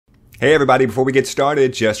Hey everybody, before we get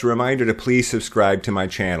started, just a reminder to please subscribe to my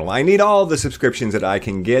channel. I need all the subscriptions that I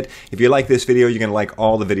can get. If you like this video, you're going to like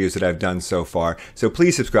all the videos that I've done so far. So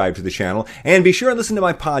please subscribe to the channel and be sure and listen to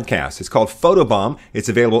my podcast. It's called Photobomb. It's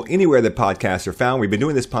available anywhere that podcasts are found. We've been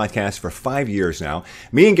doing this podcast for 5 years now.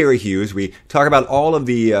 Me and Gary Hughes, we talk about all of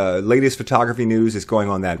the latest photography news that's going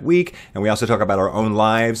on that week, and we also talk about our own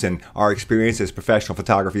lives and our experience as professional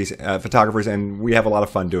photographers, and we have a lot of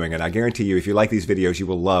fun doing it. I guarantee you, if you like these videos, you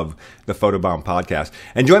will love the Photobomb podcast.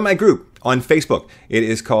 And join my group on Facebook. It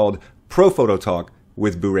is called Pro Photo Talk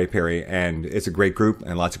with Boo Ray Perry, and it's a great group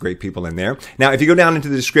and lots of great people in there. Now, if you go down into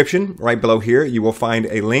the description right below here, you will find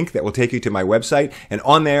a link that will take you to my website, and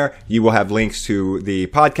on there you will have links to the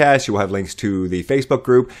podcast, you will have links to the Facebook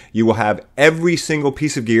group, you will have every single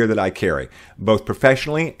piece of gear that I carry, both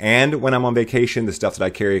professionally and when I'm on vacation, the stuff that I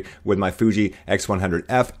carry with my Fuji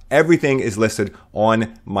X100F. Everything is listed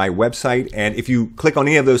on my website, and if you click on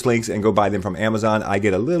any of those links and go buy them from Amazon, I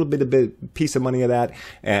get a little bit of piece of money of that,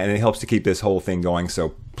 and it helps to keep this whole thing going.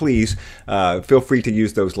 So please feel free to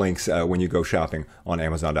use those links when you go shopping on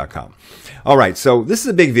Amazon.com. All right, so this is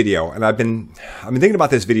a big video, and I've been thinking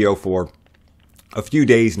about this video for a few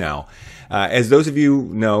days now. As those of you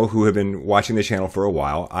know who have been watching the channel for a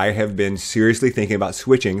while, I have been seriously thinking about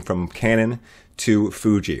switching from Canon to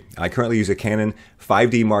Fuji. I currently use a Canon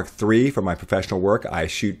 5D Mark III for my professional work. I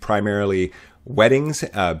shoot primarily weddings,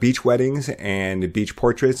 beach weddings, and beach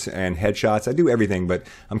portraits and headshots. I do everything, but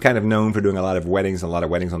I'm kind of known for doing a lot of weddings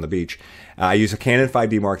on the beach. I use a Canon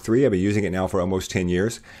 5D Mark III. I've been using it now for almost 10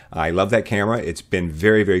 years. I love that camera. It's been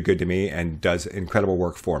very, very good to me and does incredible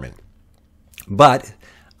work for me. But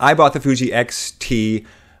I bought the Fuji XT,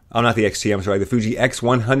 not the XT, I'm sorry, the Fuji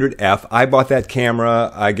X100F. I bought that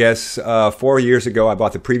camera, I guess, 4 years ago. I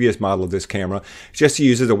bought the previous model of this camera just to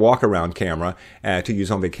use as a walk-around camera to use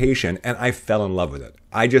on vacation, and I fell in love with it.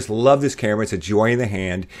 I just love this camera. It's a joy in the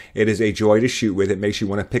hand. It is a joy to shoot with. It makes you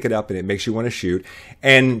want to pick it up, and it makes you want to shoot.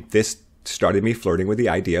 And this started me flirting with the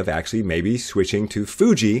idea of actually maybe switching to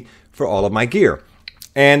Fuji for all of my gear.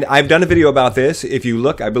 And I've done a video about this. If you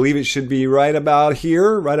look, I believe it should be right about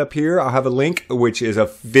here, right up here. I'll have a link, which is a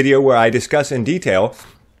video where I discuss in detail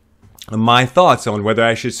my thoughts on whether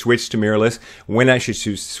I should switch to mirrorless, when I should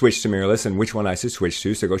switch to mirrorless, and which one I should switch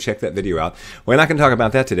to. So go check that video out. We're not going to talk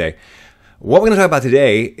about that today. What we're going to talk about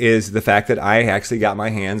today is the fact that I actually got my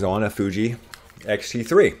hands on a Fuji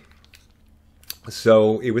XT-3.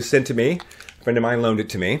 So it was sent to me. A friend of mine loaned it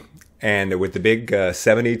to me. And with the big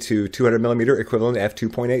 70 to 200 millimeter equivalent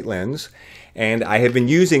f2.8 lens. And I have been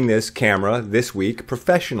using this camera this week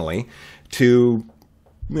professionally to,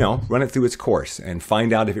 run it through its course and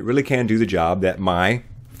find out if it really can do the job that my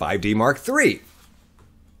 5D Mark III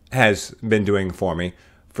has been doing for me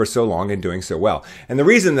for so long and doing so well. And the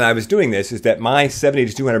reason that I was doing this is that my 70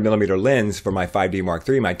 to 200 millimeter lens for my 5D Mark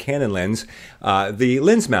III, my Canon lens, the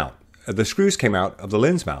lens mount, the screws came out of the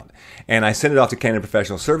lens mount, and I sent it off to Canon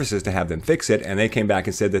Professional Services to have them fix it, and they came back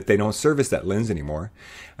and said that they don't service that lens anymore.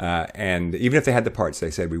 And even if they had the parts, they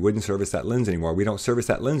said, we wouldn't service that lens anymore. We don't service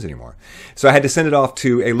that lens anymore. So I had to send it off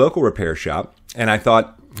to a local repair shop, and I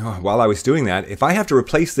thought, while I was doing that, if I have to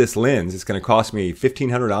replace this lens, it's going to cost me $1,500,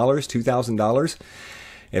 $2,000.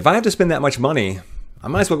 If I have to spend that much money, I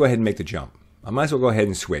might as well go ahead and make the jump. I might as well go ahead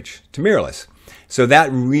and switch to mirrorless. So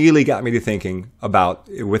that really got me to thinking about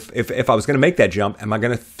if I was going to make that jump, am I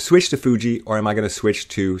going to switch to Fuji, or am I going to switch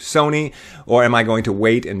to Sony, or am I going to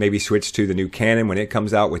wait and maybe switch to the new Canon when it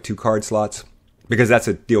comes out with 2 card slots? Because that's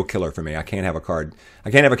a deal killer for me. I can't have a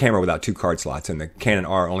camera without 2 card slots, and the Canon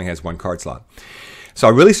R only has 1 card slot. So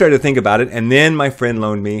I really started to think about it, and then my friend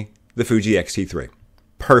loaned me the Fuji XT-3.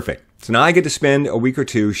 Perfect. So now I get to spend a week or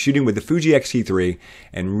two shooting with the Fuji XT-3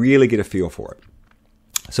 and really get a feel for it.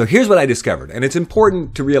 So here's what I discovered, and it's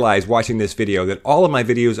important to realize watching this video that all of my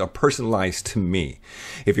videos are personalized to me.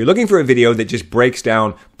 If you're looking for a video that just breaks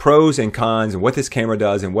down pros and cons and what this camera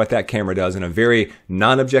does and what that camera does in a very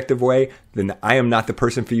non-objective way, then I am not the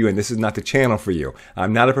person for you, and this is not the channel for you.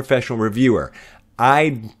 I'm not a professional reviewer.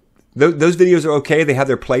 Those videos are okay. They have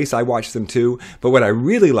their place. I watch them too. But what I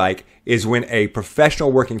really like is when a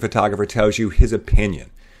professional working photographer tells you his opinion.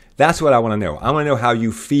 That's what I want to know. I want to know how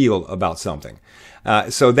you feel about something.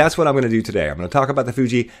 So that's what I'm going to do today. I'm going to talk about the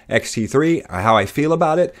Fuji XT-3, how I feel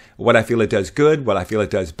about it, what I feel it does good, what I feel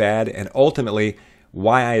it does bad, and ultimately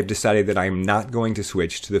why I have decided that I'm not going to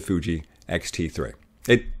switch to the Fuji XT-3.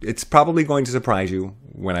 It's probably going to surprise you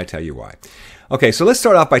when I tell you why. Okay, so let's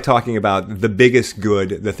start off by talking about the biggest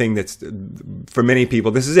good, the thing that's, for many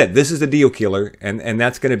people, this is it. This is the deal killer, and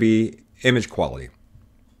that's going to be image quality.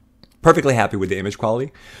 Perfectly happy with the image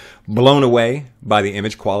quality. Blown away by the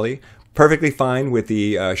image quality. Perfectly fine with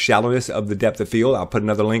the shallowness of the depth of field. I'll put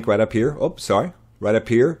another link right up here. Oh, sorry. Right up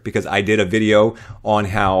here, because I did a video on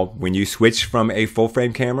how when you switch from a full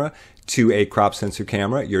frame camera to a crop sensor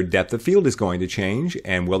camera, your depth of field is going to change.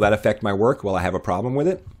 And will that affect my work? Will I have a problem with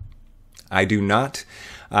it? I do not.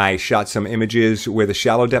 I shot some images with a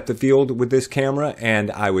shallow depth of field with this camera,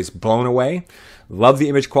 and I was blown away. Love the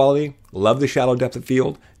image quality, love the shallow depth of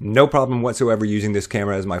field. No problem whatsoever using this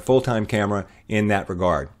camera as my full-time camera in that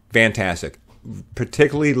regard. Fantastic.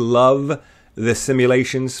 Particularly love the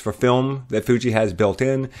simulations for film that Fuji has built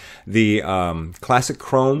in. The classic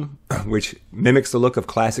chrome, which mimics the look of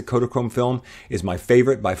classic Kodachrome film, is my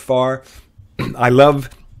favorite by far. I love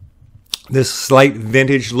this slight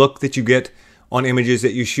vintage look that you get on images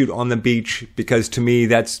that you shoot on the beach, because to me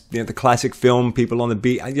that's the classic film, people on the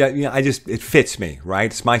beach. It fits me,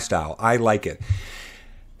 right? It's my style. I like it.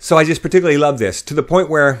 So I just particularly love this, to the point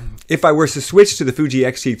where if I were to switch to the Fuji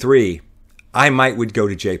XT-3, I would go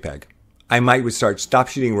to JPEG. I would stop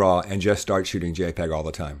shooting RAW and just start shooting JPEG all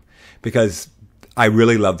the time, because I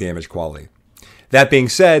really love the image quality. That being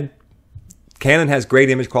said, Canon has great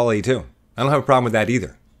image quality too. I don't have a problem with that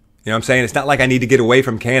either. You know what I'm saying? It's not like I need to get away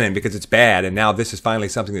from Canon because it's bad and now this is finally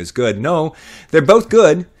something that's good. No, they're both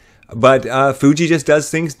good, but Fuji just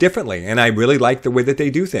does things differently, and I really like the way that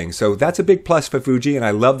they do things. So that's a big plus for Fuji, and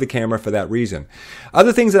I love the camera for that reason.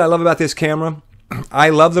 Other things that I love about this camera,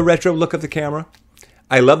 I love the retro look of the camera.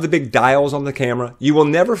 I love the big dials on the camera. You will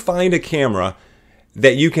never find a camera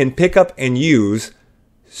that you can pick up and use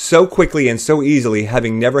so quickly and so easily,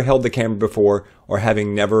 having never held the camera before or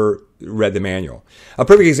having never read the manual. A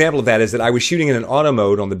perfect example of that is that I was shooting in an auto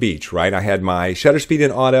mode on the beach, right? I had my shutter speed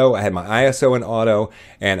in auto, I had my ISO in auto,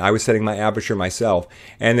 and I was setting my aperture myself.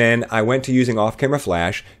 And then I went to using off-camera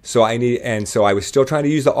flash, so I was still trying to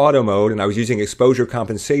use the auto mode, and I was using exposure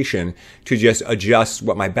compensation to just adjust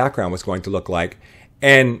what my background was going to look like.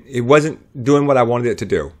 And it wasn't doing what I wanted it to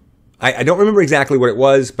do. I don't remember exactly what it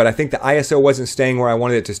was, but I think the ISO wasn't staying where I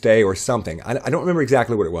wanted it to stay or something. I don't remember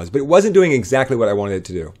exactly what it was, but it wasn't doing exactly what I wanted it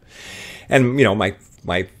to do. And, you know,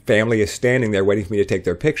 my family is standing there waiting for me to take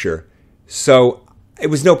their picture. So it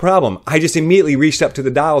was no problem. I just immediately reached up to the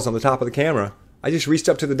dials on the top of the camera. I just reached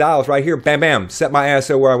up to the dials right here. Bam, bam. Set my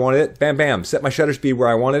ISO where I wanted it. Bam, bam. Set my shutter speed where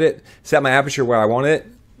I wanted it. Set my aperture where I wanted it.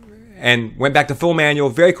 And went back to full manual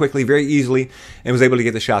very quickly, very easily, and was able to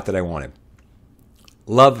get the shot that I wanted.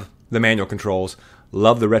 Love the manual controls,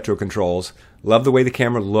 love the retro controls, love the way the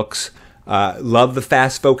camera looks, love the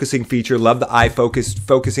fast focusing feature, love the eye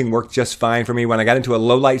focusing worked just fine for me. When I got into a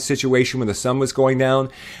low light situation when the sun was going down,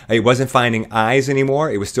 it wasn't finding eyes anymore.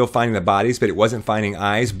 It was still finding the bodies, but it wasn't finding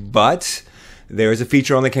eyes. But there is a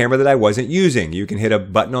feature on the camera that I wasn't using. You can hit a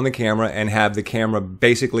button on the camera and have the camera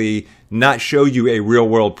basically not show you a real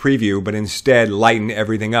world preview, but instead lighten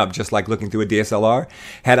everything up, just like looking through a DSLR.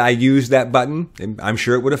 Had I used that button, I'm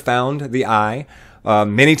sure it would have found the eye.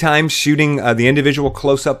 Many times shooting the individual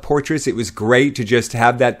close-up portraits, it was great to just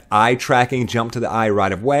have that eye tracking jump to the eye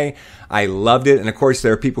right away. I loved it. And of course,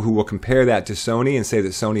 there are people who will compare that to Sony and say that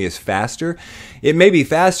Sony is faster. It may be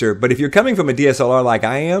faster, but if you're coming from a DSLR like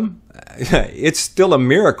I am, it's still a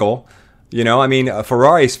miracle. You know, I mean, a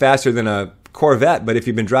Ferrari is faster than a Corvette, but if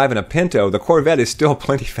you've been driving a Pinto, the Corvette is still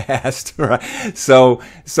plenty fast, right? So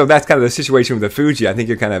that's kind of the situation with the Fuji. I think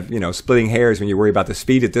you're kind of, you know, splitting hairs when you worry about the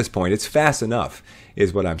speed at this point. It's fast enough,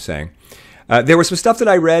 is what I'm saying. There was some stuff that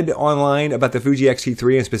I read online about the Fuji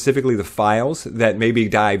X-T3 and specifically the files that maybe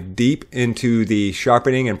dive deep into the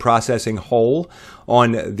sharpening and processing hole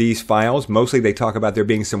on these files. Mostly they talk about there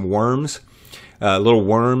being some worms. Little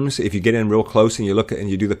worms. If you get in real close and you look and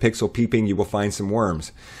you do the pixel peeping, you will find some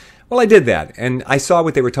worms. Well, I did that, and I saw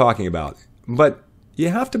what they were talking about. But you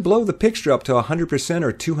have to blow the picture up to 100%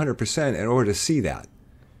 or 200% in order to see that.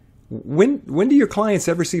 When do your clients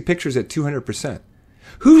ever see pictures at 200%?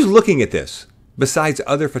 Who's looking at this besides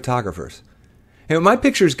other photographers? And when my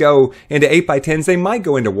pictures go into 8x10s, they might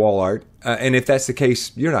go into wall art. And if that's the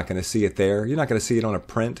case, you're not going to see it there. You're not going to see it on a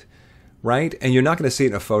print, right? And you're not going to see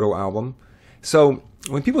it in a photo album. So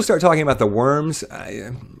when people start talking about the worms,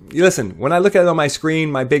 listen, when I look at it on my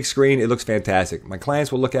screen, my big screen, it looks fantastic. My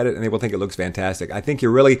clients will look at it and they will think it looks fantastic. I think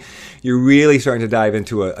you're really starting to dive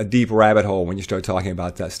into a deep rabbit hole when you start talking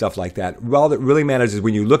about that stuff like that. All that really matters is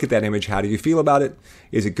when you look at that image, how do you feel about it?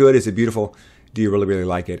 Is it good? Is it beautiful? Do you really, really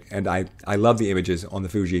like it? And I love the images on the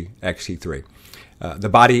Fuji X-T3. The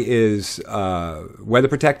body is weather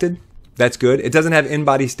protected. That's good. It doesn't have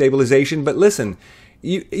in-body stabilization, but listen,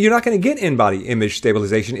 you're not going to get in-body image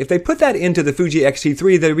stabilization. If they put that into the Fuji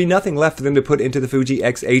X-T3, there'd be nothing left for them to put into the Fuji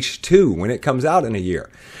X-H2 when it comes out in a year.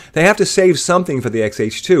 They have to save something for the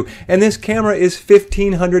X-H2. And this camera is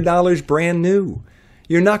 $1,500 brand new.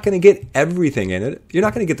 You're not going to get everything in it. You're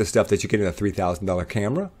not going to get the stuff that you get in a $3,000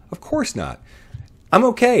 camera. Of course not. I'm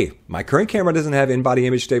okay. My current camera doesn't have in-body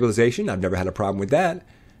image stabilization. I've never had a problem with that.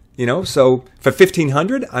 You know, so for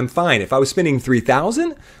 $1,500, I'm fine. If I was spending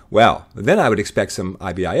 $3,000, well, then I would expect some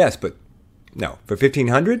IBIS. But no, for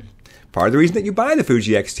 $1,500, part of the reason that you buy the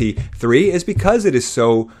Fuji X-T3 is because it is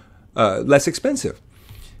so less expensive.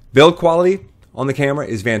 Build quality on the camera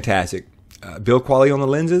is fantastic. Build quality on the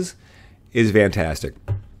lenses is fantastic.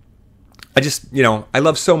 I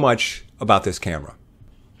love so much about this camera.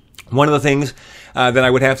 One of the things that I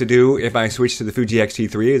would have to do if I switch to the Fuji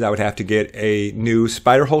X-T3 is I would have to get a new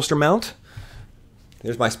spider holster mount.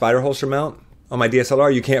 There's my spider holster mount on my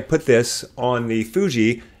DSLR. You can't put this on the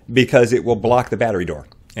Fuji because it will block the battery door.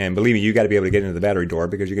 And believe me, you got to be able to get into the battery door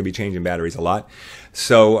because you're going to be changing batteries a lot.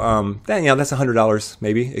 So that's $100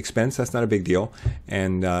 maybe expense. That's not a big deal,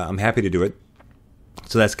 and I'm happy to do it.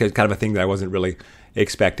 So that's kind of a thing that I wasn't really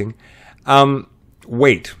expecting.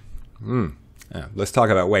 Weight. Let's talk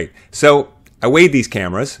about weight. So I weighed these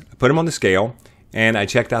cameras, I put them on the scale, and I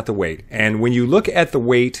checked out the weight. And when you look at the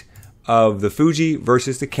weight of the Fuji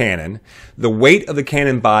versus the Canon, the weight of the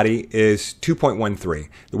Canon body is 2.13.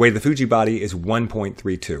 The weight of the Fuji body is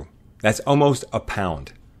 1.32. That's almost a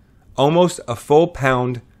pound. Almost a full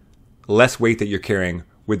pound less weight that you're carrying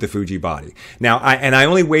with the Fuji body. Now, I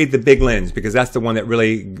only weighed the big lens because that's the one that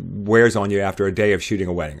really wears on you after a day of shooting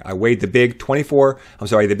a wedding. I weighed the big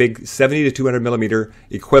the big 70 to 200 millimeter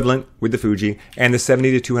equivalent with the Fuji and the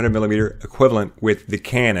 70 to 200 millimeter equivalent with the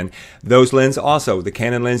Canon. Those lenses also, the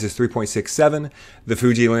Canon lens is 3.67, the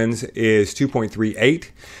Fuji lens is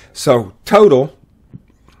 2.38. So total,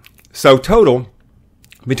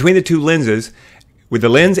 between the two lenses, with the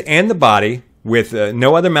lens and the body, with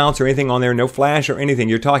no other mounts or anything on there, no flash or anything,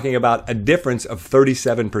 you're talking about a difference of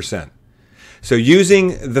 37%. So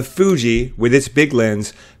using the Fuji with its big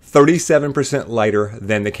lens, 37% lighter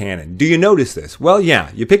than the Canon. Do you notice this? Well,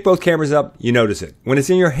 yeah, you pick both cameras up, you notice it. When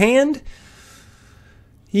it's in your hand,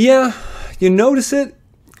 yeah, you notice it.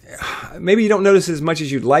 Maybe you don't notice as much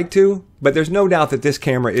as you'd like to, but there's no doubt that this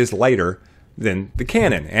camera is lighter than the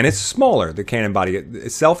Canon, and it's smaller. The Canon body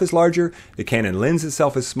itself is larger. The Canon lens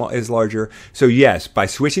itself is larger. So yes, by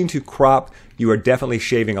switching to crop, you are definitely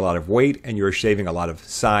shaving a lot of weight and you are shaving a lot of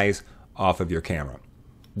size off of your camera.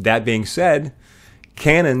 That being said,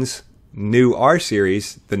 Canon's new R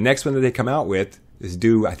series, the next one that they come out with, is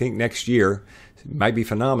due, I think, next year. It might be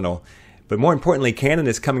phenomenal. But more importantly, Canon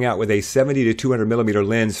is coming out with a 70 to 200 millimeter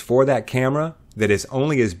lens for that camera that is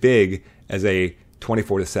only as big as a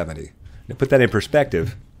 24 to 70. To put that in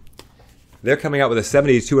perspective, they're coming out with a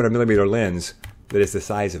 70 to 200 millimeter lens that is the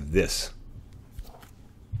size of this.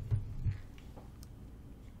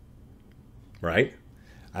 Right?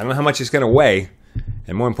 I don't know how much it's going to weigh,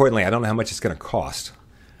 and more importantly, I don't know how much it's going to cost.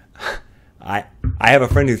 I have a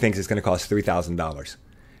friend who thinks it's going to cost $3,000.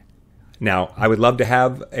 Now, I would love to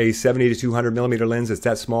have a 70 to 200 millimeter lens that's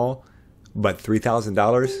that small, but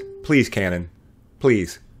 $3,000? Please, Canon,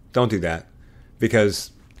 please don't do that,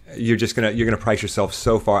 because you're gonna price yourself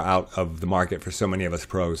so far out of the market for so many of us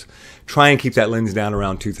pros. Try and keep that lens down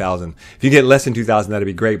around $2,000. If you get less than $2,000, that'd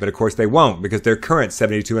be great, but of course they won't because their current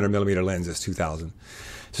 70 to 200 millimeter lens is $2,000. So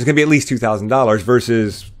it's gonna be at least $2,000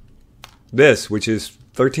 versus this, which is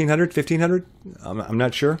 $1,300, $1,500. I'm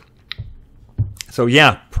not sure. So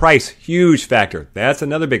yeah, price, huge factor. That's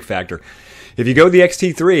another big factor. If you go the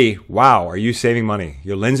X-T3, wow, are you saving money?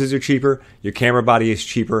 Your lenses are cheaper, your camera body is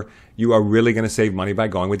cheaper. You are really going to save money by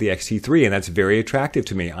going with the X-T3, and that's very attractive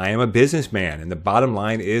to me. I am a businessman, and the bottom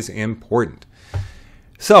line is important.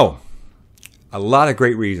 So, a lot of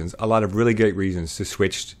great reasons, a lot of really great reasons to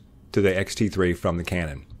switch to the X-T3 from the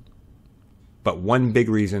Canon. But one big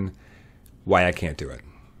reason why I can't do it.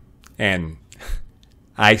 And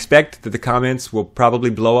I expect that the comments will probably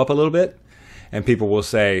blow up a little bit, and people will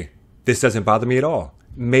say, this doesn't bother me at all.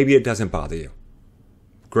 Maybe it doesn't bother you.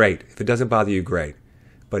 Great. If it doesn't bother you, great.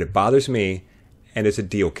 But it bothers me, and it's a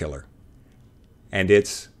deal killer. And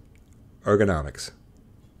it's ergonomics.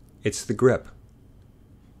 It's the grip.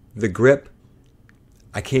 The grip,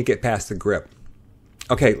 I can't get past the grip.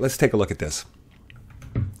 Okay, let's take a look at this.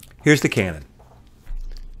 Here's the Canon.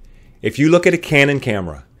 If you look at a Canon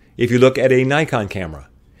camera, if you look at a Nikon camera,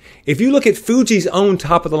 if you look at Fuji's own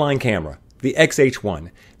top-of-the-line camera, the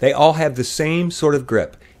XH1, they all have the same sort of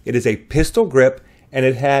grip. It is a pistol grip, and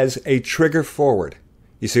it has a trigger forward.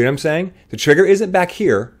 You see what I'm saying? The trigger isn't back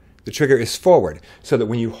here. The trigger is forward. So that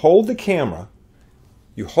when you hold the camera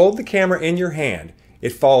in your hand,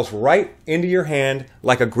 it falls right into your hand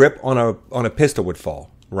like a grip on a pistol would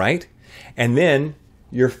fall, right? And then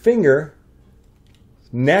your finger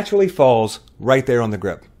naturally falls right there on the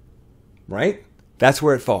grip, right? That's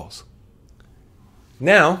where it falls.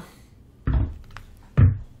 Now,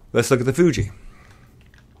 let's look at the Fuji.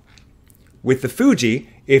 With the Fuji,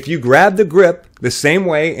 if you grab the grip the same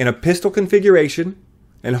way in a pistol configuration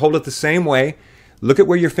and hold it the same way, look at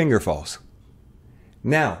where your finger falls.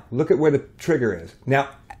 Now, look at where the trigger is. Now,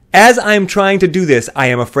 as I'm trying to do this, I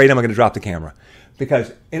am afraid I'm going to drop the camera.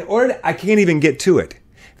 Because in order I can't even get to it.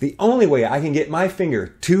 The only way I can get my finger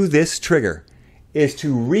to this trigger is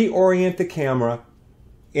to reorient the camera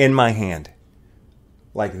in my hand.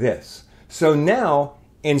 Like this. So now,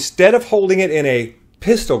 instead of holding it in a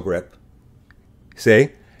pistol grip, see,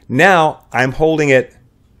 now I'm holding it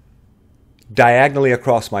diagonally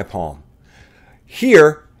across my palm.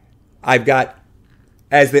 Here, I've got,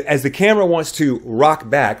 as the camera wants to rock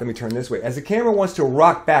back, let me turn this way. As the camera wants to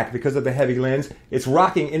rock back because of the heavy lens, it's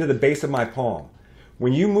rocking into the base of my palm.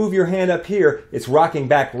 When you move your hand up here, it's rocking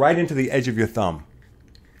back right into the edge of your thumb.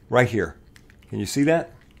 Right here. Can you see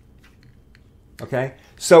that? Okay?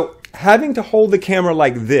 So, having to hold the camera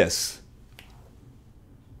like this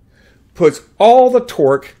puts all the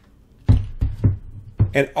torque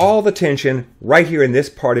and all the tension right here in this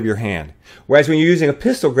part of your hand. Whereas when you're using a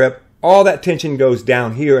pistol grip, all that tension goes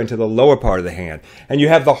down here into the lower part of the hand. And you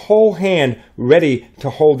have the whole hand ready to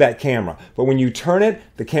hold that camera. But when you turn it,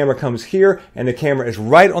 the camera comes here and the camera is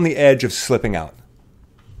right on the edge of slipping out.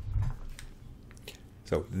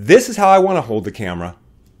 So this is how I want to hold the camera.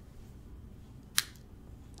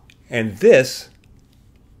 And this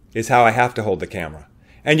is how I have to hold the camera.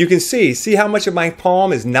 And you can see how much of my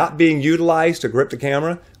palm is not being utilized to grip the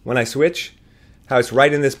camera when I switch? How it's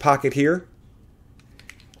right in this pocket here.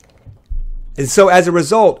 And so as a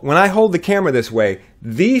result, when I hold the camera this way,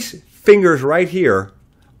 these fingers right here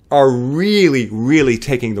are really, really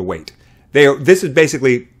taking the weight. This is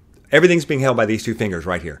basically, everything's being held by these two fingers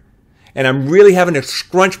right here. And I'm really having to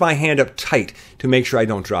scrunch my hand up tight to make sure I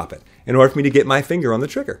don't drop it in order for me to get my finger on the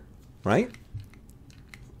trigger, right?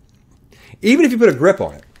 Even if you put a grip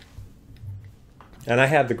on it, and I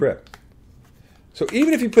have the grip. So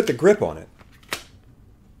even if you put the grip on it,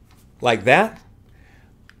 like that,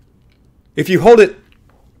 if you hold it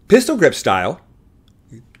pistol grip style,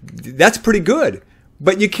 that's pretty good.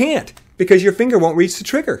 But you can't because your finger won't reach the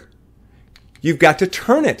trigger. You've got to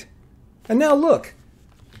turn it. And now look,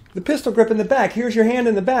 the pistol grip in the back, here's your hand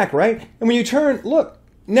in the back, right? And when you turn, look,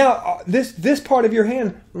 now this part of your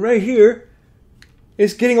hand right here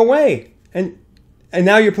is getting away. And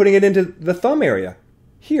now you're putting it into the thumb area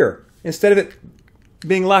here instead of it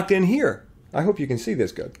being locked in here. I hope you can see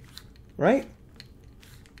this good, right?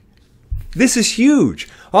 This is huge.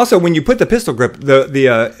 Also, when you put the pistol grip,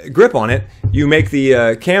 the grip on it, you make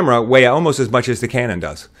the camera weigh almost as much as the Canon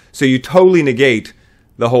does. So you totally negate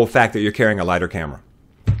the whole fact that you're carrying a lighter camera,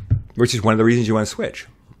 which is one of the reasons you want to switch.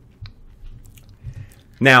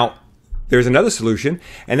 Now, there's another solution,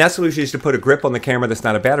 and that solution is to put a grip on the camera that's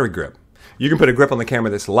not a battery grip. You can put a grip on the camera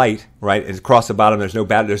that's light, right? It's across the bottom. There's no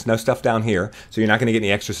battery. There's no stuff down here, so you're not going to get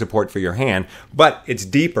any extra support for your hand. But it's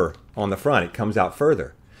deeper on the front. It comes out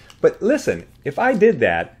further. But listen, if I did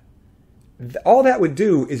that, all that would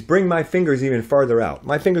do is bring my fingers even farther out.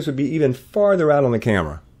 My fingers would be even farther out on the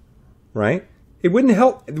camera, right? It wouldn't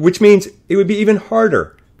help, which means it would be even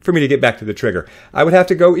harder for me to get back to the trigger. I would have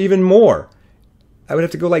to go even more. I would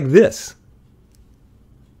have to go like this.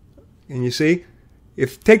 And you see,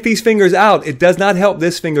 take these fingers out, it does not help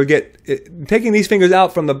this finger taking these fingers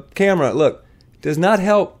out from the camera, look, does not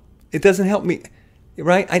help. It doesn't help me,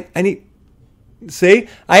 right? I need, see,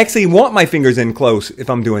 I actually want my fingers in close if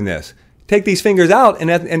I'm doing this. Take these fingers out,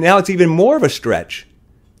 and now it's even more of a stretch.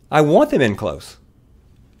 I want them in close.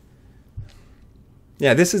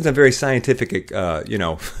 Yeah, this isn't a very scientific, you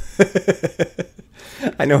know.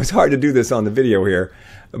 I know it's hard to do this on the video here,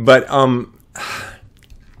 but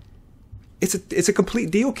it's a complete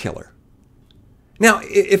deal killer. Now,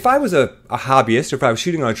 if I was a hobbyist, or if I was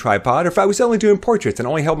shooting on a tripod, or if I was only doing portraits and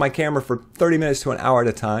only held my camera for 30 minutes to an hour at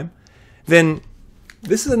a time, then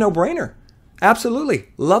this is a no-brainer. Absolutely.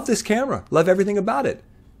 Love this camera. Love everything about it.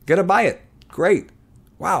 Gotta buy it. Great.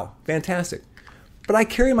 Wow. Fantastic. But I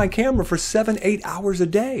carry my camera for 7-8 hours a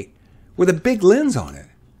day with a big lens on it.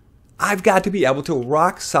 I've got to be able to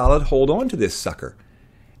rock solid hold on to this sucker.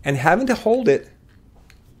 And having to hold it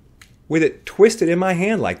with it twisted in my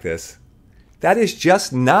hand like this, that is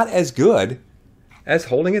just not as good as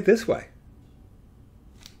holding it this way.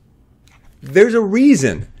 There's a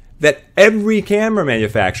reason that every camera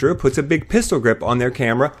manufacturer puts a big pistol grip on their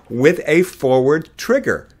camera with a forward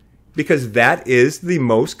trigger, because that is the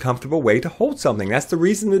most comfortable way to hold something. That's the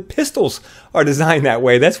reason that pistols are designed that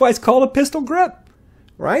way. That's why it's called a pistol grip,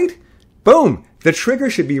 right? Boom. The trigger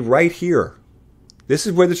should be right here. This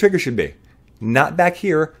is where the trigger should be. Not back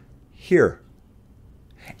here, here.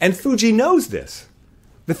 And Fuji knows this.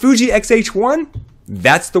 The Fuji X-H1,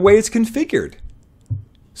 that's the way it's configured.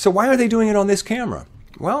 So why are they doing it on this camera?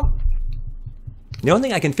 Well, the only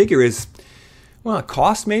thing I can figure is, well,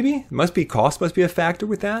 cost maybe? Cost must be a factor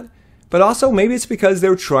with that. But also maybe it's because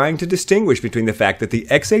they're trying to distinguish between the fact that the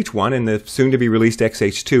X-H1 and the soon-to-be released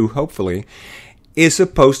X-H2, hopefully, is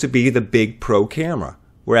supposed to be the big pro camera.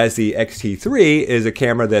 Whereas the XT3 is a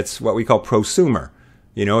camera that's what we call prosumer.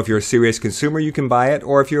 You know, if you're a serious consumer, you can buy it,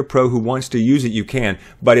 or if you're a pro who wants to use it, you can.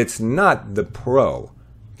 But it's not the pro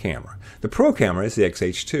camera. The pro camera is the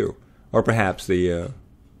XH2, or perhaps the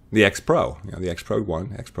X Pro, you know, the X Pro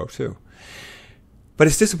 1, X Pro 2. But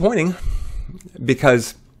it's disappointing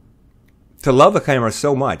because to love a camera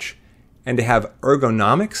so much and to have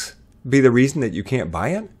ergonomics be the reason that you can't buy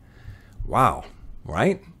it, wow,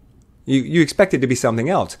 right? You expect it to be something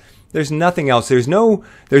else. There's nothing else. There's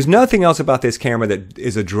nothing else about this camera that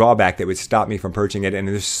is a drawback that would stop me from purchasing it. And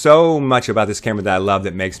there's so much about this camera that I love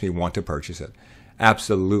that makes me want to purchase it.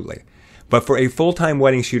 Absolutely. But for a full-time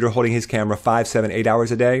wedding shooter holding his camera 5, 7, 8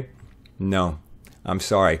 hours a day, no. I'm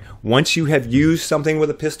sorry. Once you have used something with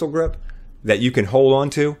a pistol grip that you can hold on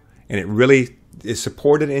to, and it really is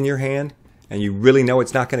supported in your hand, and you really know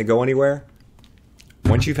it's not going to go anywhere,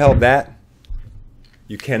 once you've held that,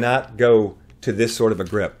 you cannot go to this sort of a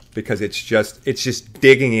grip, because it's just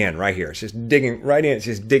digging in right here. It's just digging right in. It's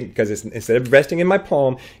just digging, because it's, instead of resting in my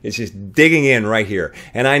palm, it's just digging in right here.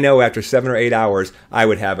 And I know after 7 or 8 hours, I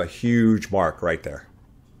would have a huge mark right there.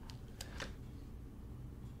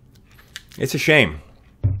 It's a shame.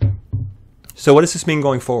 So what does this mean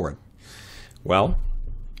going forward? Well,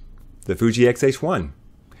 the Fuji X-H1.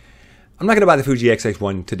 I'm not going to buy the Fuji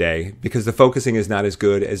X-H1 today because the focusing is not as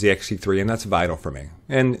good as the X-T3, and that's vital for me.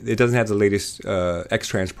 And it doesn't have the latest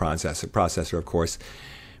X-Trans processor, of course.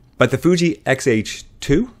 But the Fuji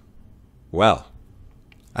X-H2, well,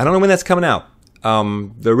 I don't know when that's coming out.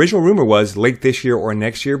 The original rumor was late this year or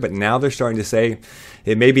next year, but now they're starting to say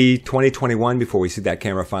it may be 2021 before we see that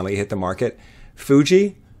camera finally hit the market.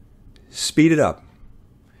 Fuji, speed it up.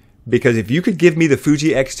 Because if you could give me the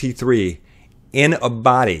Fuji X-T3 in a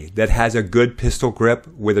body that has a good pistol grip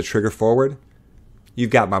with a trigger forward, you've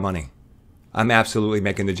got my money. I'm absolutely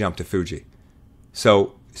making the jump to Fuji.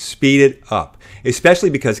 So speed it up, especially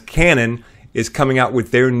because Canon is coming out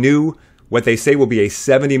with their new, what they say will be a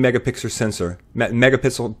 70 megapixel sensor,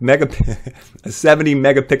 a 70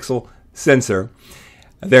 megapixel sensor.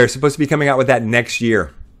 They're supposed to be coming out with that next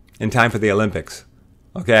year in time for the Olympics.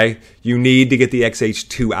 Okay, you need to get the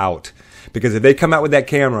X-H2 out. Because if they come out with that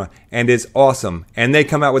camera and it's awesome, and they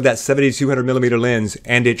come out with that 70-200 millimeter lens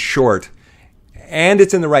and it's short, and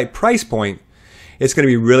it's in the right price point, it's going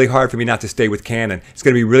to be really hard for me not to stay with Canon. It's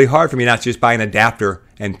going to be really hard for me not to just buy an adapter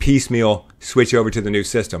and piecemeal switch over to the new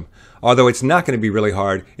system. Although it's not going to be really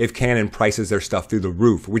hard if Canon prices their stuff through the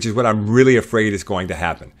roof, which is what I'm really afraid is going to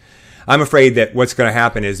happen. I'm afraid that what's going to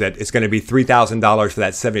happen is that it's going to be $3,000 for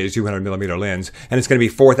that 70-200 millimeter lens, and it's going to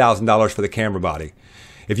be $4,000 for the camera body.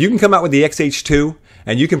 If you can come out with the X-H2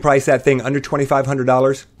 and you can price that thing under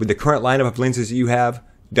 $2,500 with the current lineup of lenses that you have,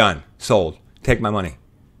 done, sold. Take my money.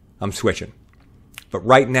 I'm switching. But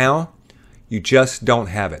right now, you just don't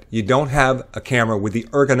have it. You don't have a camera with the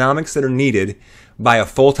ergonomics that are needed by a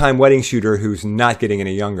full-time wedding shooter who's not getting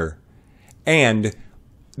any younger, and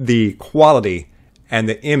the quality and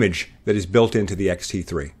the image that is built into the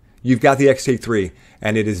X-T3. You've got the X-T3,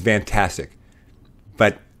 and it is fantastic.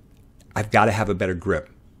 But I've got to have a better grip.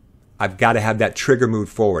 I've got to have that trigger move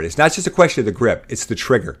forward. It's not just a question of the grip, it's the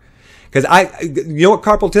trigger. Because you know what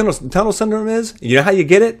carpal tunnel syndrome is? You know how you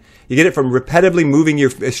get it? You get it from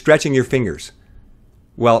repetitively stretching your fingers.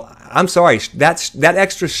 Well, I'm sorry, that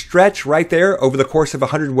extra stretch right there over the course of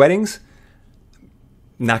 100 weddings,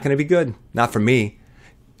 not going to be good. Not for me.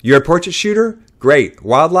 You're a portrait shooter? Great.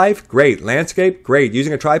 Wildlife? Great. Landscape? Great.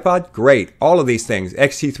 Using a tripod? Great. All of these things.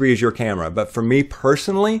 X-T3 is your camera. But for me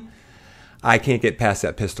personally, I can't get past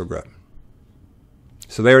that pistol grip.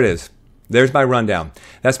 So there it is. There's my rundown.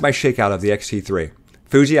 That's my shakeout of the X-T3.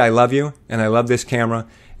 Fuji, I love you, and I love this camera,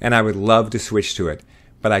 and I would love to switch to it.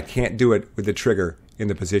 But I can't do it with the trigger in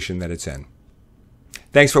the position that it's in.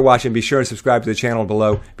 Thanks for watching. Be sure and subscribe to the channel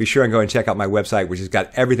below. Be sure and go and check out my website, which has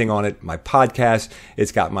got everything on it. My podcast,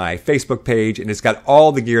 it's got my Facebook page, and it's got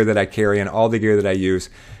all the gear that I carry and all the gear that I use.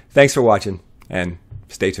 Thanks for watching, and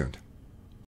Stay tuned.